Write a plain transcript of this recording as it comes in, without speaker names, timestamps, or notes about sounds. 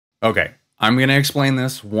Okay, I'm going to explain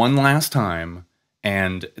this one last time,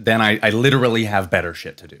 and then I literally have better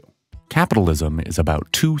shit to do. Capitalism is about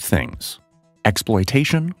two things: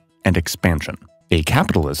 exploitation and expansion. A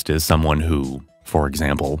capitalist is someone who, for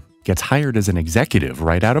example, gets hired as an executive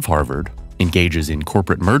right out of Harvard, engages in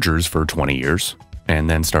corporate mergers for 20 years,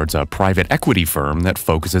 and then starts a private equity firm that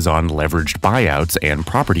focuses on leveraged buyouts and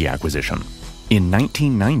property acquisition. In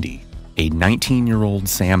 1990, a 19-year-old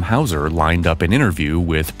Sam Hauser lined up an interview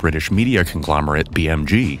with British media conglomerate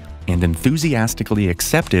BMG and enthusiastically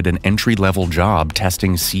accepted an entry-level job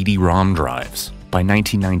testing CD-ROM drives. By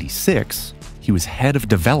 1996, he was head of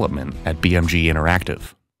development at BMG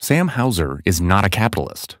Interactive. Sam Hauser is not a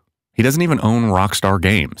capitalist. He doesn't even own Rockstar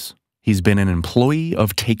Games. He's been an employee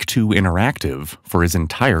of Take-Two Interactive for his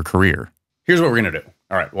entire career. Here's what we're going to do.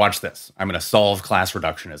 All right, watch this. I'm going to solve class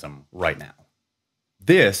reductionism right now.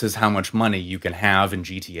 This is how much money you can have in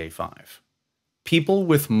GTA 5. People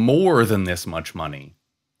with more than this much money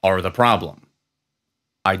are the problem.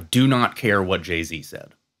 I do not care what Jay-Z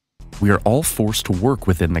said. We are all forced to work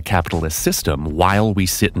within the capitalist system while we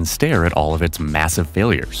sit and stare at all of its massive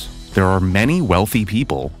failures. There are many wealthy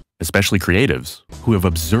people, especially creatives, who have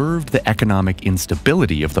observed the economic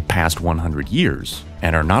instability of the past 100 years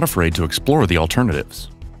and are not afraid to explore the alternatives.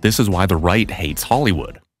 This is why the right hates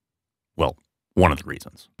Hollywood. Well, one of the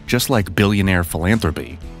reasons. Just like billionaire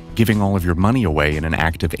philanthropy, giving all of your money away in an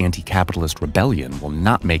act of anti-capitalist rebellion will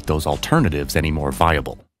not make those alternatives any more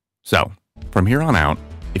viable. So, from here on out,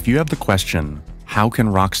 if you have the question, how can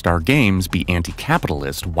Rockstar Games be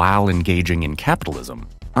anti-capitalist while engaging in capitalism?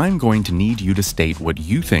 I'm going to need you to state what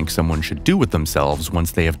you think someone should do with themselves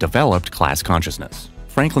once they have developed class consciousness.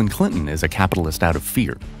 Franklin Clinton is a capitalist out of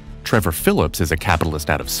fear. Trevor Phillips is a capitalist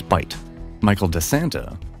out of spite. Michael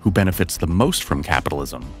DeSanta, who benefits the most from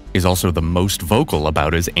capitalism, is also the most vocal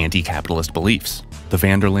about his anti-capitalist beliefs. The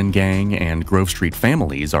Vanderlyn Gang and Grove Street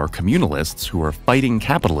families are communalists who are fighting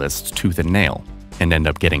capitalists tooth and nail, and end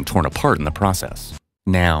up getting torn apart in the process.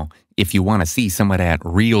 Now, if you want to see some of that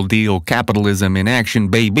real-deal capitalism in action,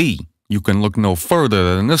 baby, you can look no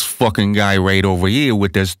further than this fucking guy right over here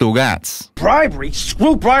with their Stugats. Bribery?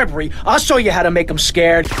 Screw bribery. I'll show you how to make them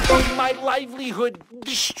scared. My livelihood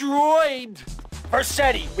destroyed.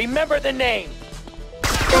 Versetti, remember the name.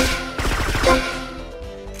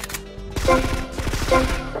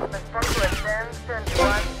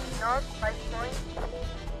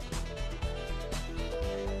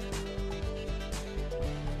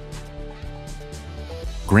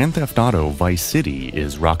 Grand Theft Auto Vice City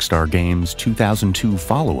is Rockstar Games' 2002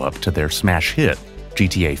 follow-up to their smash hit,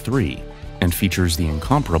 GTA 3, and features the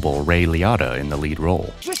incomparable Ray Liotta in the lead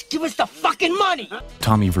role. Just give us the fucking money!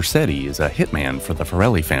 Tommy Vercetti is a hitman for the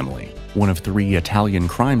Forelli family, one of 3 Italian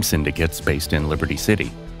crime syndicates based in Liberty City.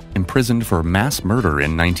 Imprisoned for mass murder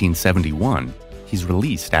in 1971, he's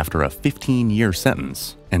released after a 15-year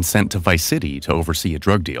sentence and sent to Vice City to oversee a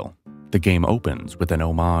drug deal. The game opens with an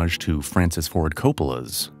homage to Francis Ford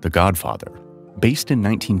Coppola's The Godfather. Based in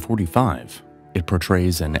 1945, it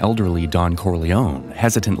portrays an elderly Don Corleone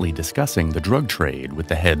hesitantly discussing the drug trade with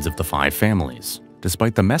the heads of the 5 families.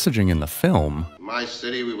 Despite the messaging in the film, my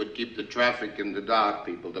city, we would keep the traffic in the dark,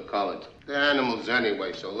 people to call it. They're animals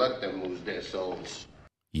anyway, so let them lose their souls.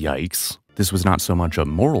 Yikes. This was not so much a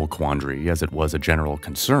moral quandary as it was a general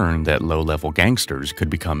concern that low-level gangsters could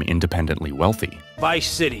become independently wealthy. Vice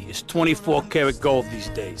City is 24-karat gold these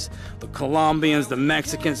days. The Colombians, the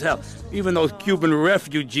Mexicans, hell, even those Cuban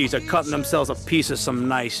refugees are cutting themselves a piece of some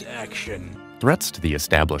nice action. Threats to the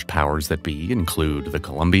established powers that be include the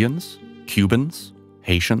Colombians, Cubans,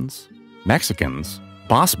 Haitians, Mexicans,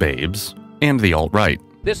 boss babes, and the alt-right.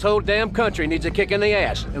 This whole damn country needs a kick in the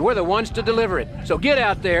ass, and we're the ones to deliver it. So get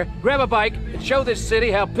out there, grab a bike, and show this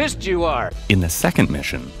city how pissed you are. In the second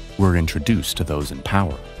mission, we're introduced to those in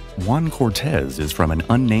power. Juan Cortez is from an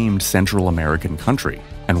unnamed Central American country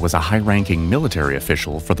and was a high-ranking military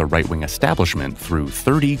official for the right-wing establishment through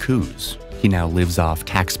 30 coups. He now lives off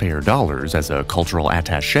taxpayer dollars as a cultural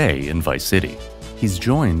attaché in Vice City. He's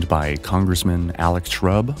joined by Congressman Alex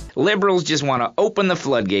Shrub. Liberals just want to open the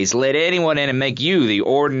floodgates, let anyone in and make you, the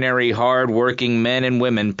ordinary, hard-working men and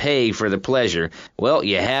women, pay for the pleasure. Well,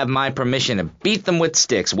 you have my permission to beat them with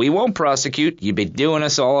sticks. We won't prosecute. You'd be doing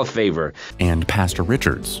us all a favor. And Pastor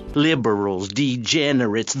Richards. Liberals,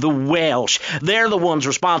 degenerates, the Welsh. They're the ones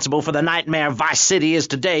responsible for the nightmare Vice City is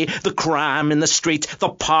today. The crime in the streets, the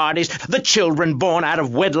parties, the children born out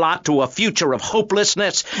of wedlock to a future of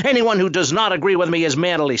hopelessness. Anyone who does not agree with me is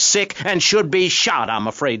mentally sick and should be shot, I'm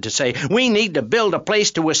afraid to say. We need to build a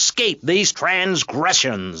place to escape these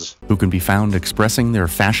transgressions. Who can be found expressing their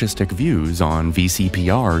fascistic views on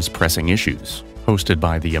VCPR's pressing issues. hosted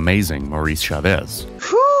by the amazing Maurice Chavez.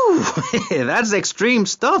 Whew, that's extreme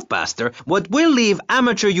stuff, Pastor. But we'll leave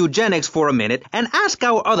amateur eugenics for a minute and ask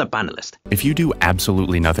our other panelist. If you do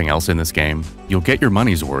absolutely nothing else in this game, you'll get your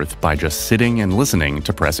money's worth by just sitting and listening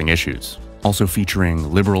to pressing issues. Also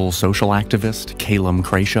featuring liberal social activist Calum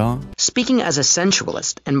Crayshaw. Speaking as a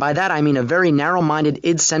sensualist, and by that I mean a very narrow-minded,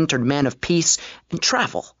 id-centered man of peace and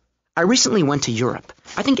travel. I recently went to Europe.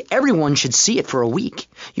 I think everyone should see it for a week.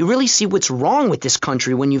 You really see what's wrong with this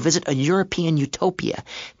country when you visit a European utopia.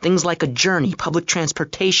 Things like a journey, public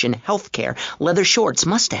transportation, healthcare, leather shorts,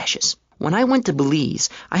 mustaches. When I went to Belize,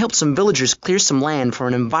 I helped some villagers clear some land for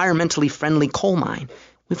an environmentally friendly coal mine.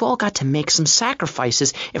 We've all got to make some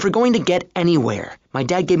sacrifices if we're going to get anywhere. My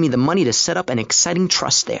dad gave me the money to set up an exciting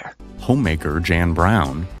trust there. Homemaker Jan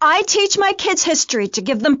Brown. I teach my kids history to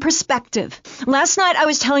give them perspective. Last night I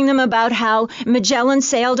was telling them about how Magellan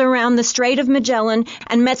sailed around the Strait of Magellan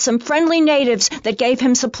and met some friendly natives that gave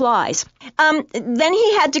him supplies. Then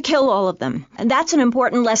he had to kill all of them. And that's an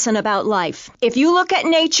important lesson about life. If you look at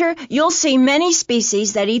nature, you'll see many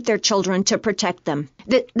species that eat their children to protect them.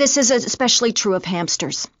 This is especially true of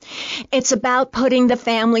hamsters. It's about putting the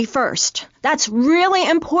family first. That's really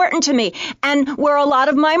important to me, and where a lot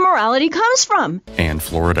of my morality comes from. And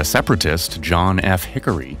Florida separatist John F.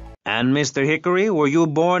 Hickory. And Mr. Hickory, were you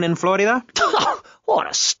born in Florida? What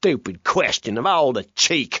a stupid question of all the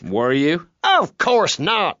cheek. Were you? Of course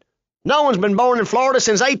not. No one's been born in Florida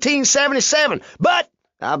since 1877, but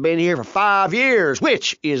I've been here for 5 years,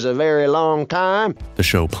 which is a very long time. The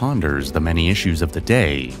show ponders the many issues of the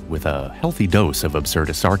day with a healthy dose of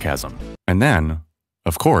absurdist sarcasm. And then,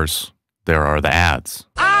 of course, there are the ads.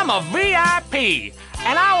 I'm a VIP,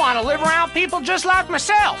 and I want to live around people just like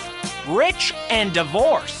myself, rich and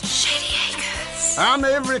divorced. Shady Acres. I'm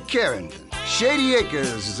Everett Carrington. Shady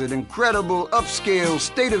Acres is an incredible, upscale,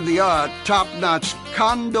 state-of-the-art, top-notch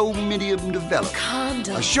condominium development.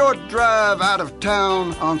 A short drive out of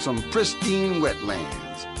town on some pristine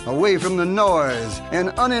wetlands, away from the noise and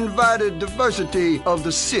uninvited diversity of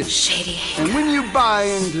the city. Shady Acres. And when you buy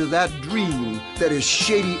into that dream that is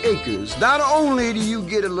Shady Acres, not only do you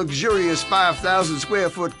get a luxurious 5,000 square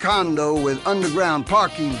foot condo with underground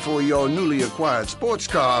parking for your newly acquired sports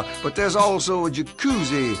car, but there's also a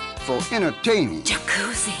jacuzzi for entertaining.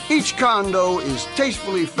 Jacuzzi. Each condo is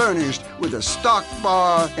tastefully furnished with a stock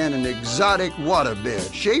bar and an exotic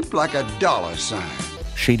waterbed shaped like a dollar sign.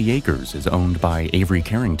 Shady Acres is owned by Avery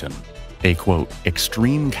Carrington, a, quote,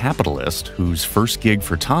 extreme capitalist whose first gig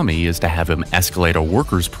for Tommy is to have him escalate a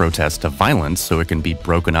workers' protest to violence so it can be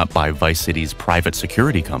broken up by Vice City's private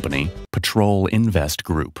security company, Patrol Invest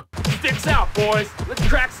Group. Sticks out, boys. Let's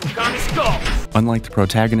crack some commie skulls. Unlike the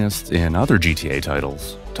protagonists in other GTA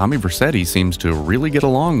titles, Tommy Vercetti seems to really get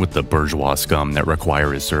along with the bourgeois scum that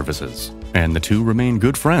require his services, and the two remain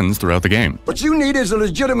good friends throughout the game. What you need is a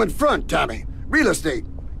legitimate front, Tommy. Real estate.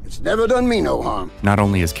 It's never done me no harm. Not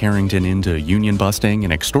only is Carrington into union busting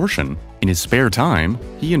and extortion, in his spare time,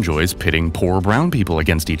 he enjoys pitting poor brown people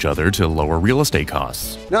against each other to lower real estate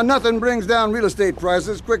costs. Now nothing brings down real estate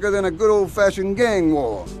prices quicker than a good old-fashioned gang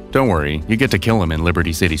war. Don't worry, you get to kill him in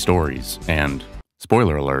Liberty City Stories, and,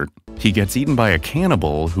 spoiler alert, he gets eaten by a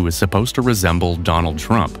cannibal who is supposed to resemble Donald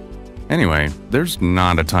Trump. Anyway, there's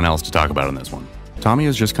not a ton else to talk about in this one. Tommy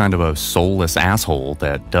is just kind of a soulless asshole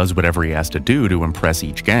that does whatever he has to do to impress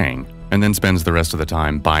each gang, and then spends the rest of the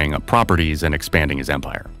time buying up properties and expanding his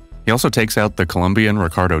empire. He also takes out the Colombian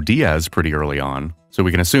Ricardo Diaz pretty early on, so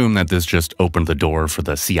we can assume that this just opened the door for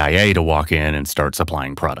the CIA to walk in and start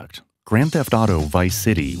supplying product. Grand Theft Auto Vice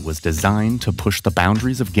City was designed to push the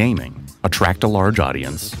boundaries of gaming, attract a large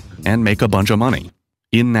audience, and make a bunch of money.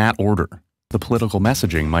 In that order. The political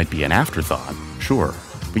messaging might be an afterthought, sure,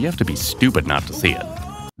 but you have to be stupid not to see it.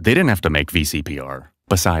 They didn't have to make VCPR.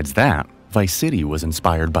 Besides that, Vice City was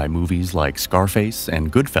inspired by movies like Scarface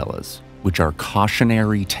and Goodfellas, which are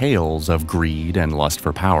cautionary tales of greed and lust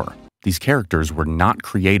for power. These characters were not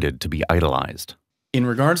created to be idolized. In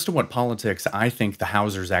regards to what politics I think the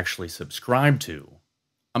Housers actually subscribe to,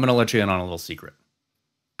 I'm going to let you in on a little secret.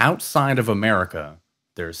 Outside of America,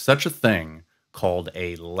 there's such a thing called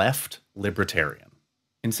a left libertarian.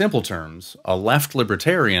 In simple terms, a left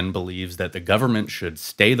libertarian believes that the government should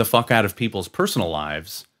stay the fuck out of people's personal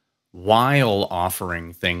lives while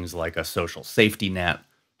offering things like a social safety net,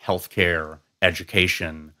 healthcare,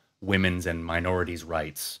 education, women's and minorities'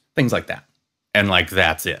 rights, things like that. And like,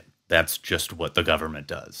 that's it. That's just what the government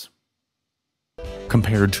does.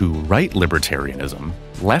 Compared to right libertarianism,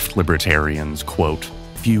 left libertarians, quote,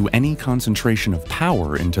 view any concentration of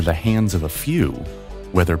power into the hands of a few,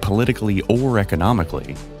 whether politically or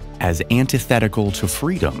economically, as antithetical to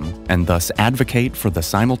freedom and thus advocate for the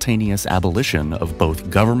simultaneous abolition of both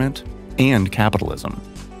government and capitalism.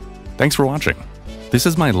 Thanks for watching. This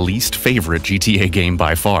is my least favorite GTA game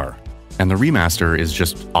by far, and the remaster is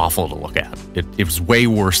just awful to look at. It was way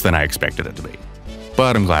worse than I expected it to be,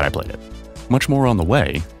 but I'm glad I played it. Much more on the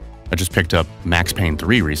way. I just picked up Max Payne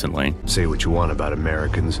 3 recently. Say what you want about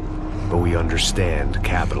Americans, but we understand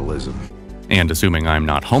capitalism. And assuming I'm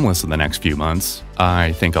not homeless in the next few months,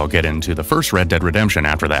 I think I'll get into the first Red Dead Redemption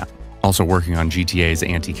after that. Also working on GTA's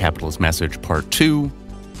Anti-Capitalist Message Part 2,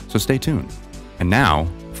 so stay tuned. And now,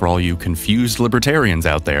 for all you confused libertarians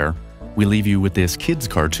out there, we leave you with this kids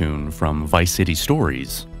cartoon from Vice City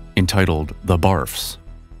Stories entitled The Barfs.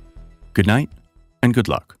 Good night, and good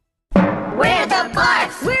luck. We're the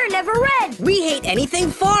Barfs! We're never red! We hate anything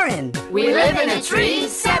foreign! We live in a tree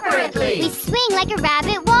separately! We swing like a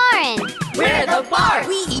rabbit warren! We're the Barfs!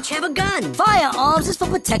 We each have a gun! Firearms is for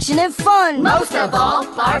protection and fun! Most of all,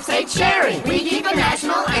 Barfs hate sharing! We keep a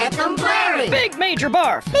national anthem blaring! Big Major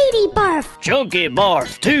Barf! Baby Barf! Chunky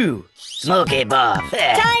Barf, too! Smoky Barf!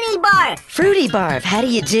 Tiny Barf! Fruity Barf, how do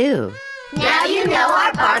you do? Now you know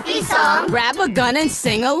our barfy song. Grab a gun and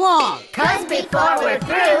sing along. 'Cause before we're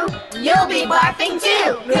through, you'll be barfing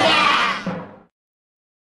too. Yeah!